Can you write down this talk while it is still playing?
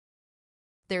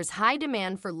There's high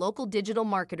demand for local digital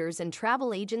marketers and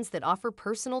travel agents that offer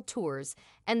personal tours,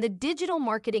 and the digital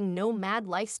marketing nomad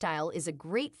lifestyle is a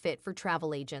great fit for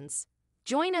travel agents.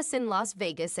 Join us in Las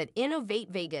Vegas at Innovate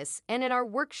Vegas, and at our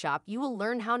workshop, you will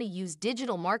learn how to use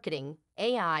digital marketing,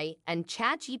 AI, and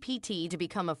ChatGPT to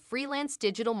become a freelance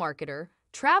digital marketer,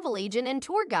 travel agent, and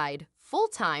tour guide,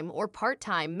 full-time or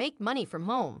part-time. Make money from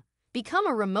home. Become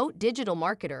a remote digital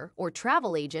marketer or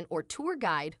travel agent or tour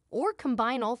guide, or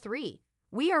combine all three.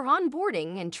 We are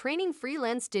onboarding and training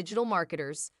freelance digital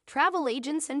marketers, travel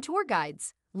agents, and tour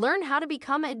guides. Learn how to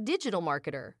become a digital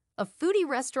marketer, a foodie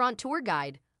restaurant tour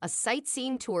guide, a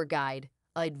sightseeing tour guide,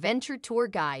 an adventure tour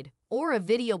guide, or a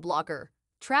video blogger.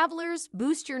 Travelers,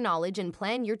 boost your knowledge and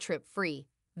plan your trip free.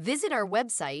 Visit our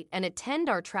website and attend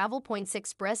our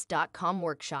TravelPointsExpress.com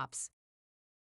workshops.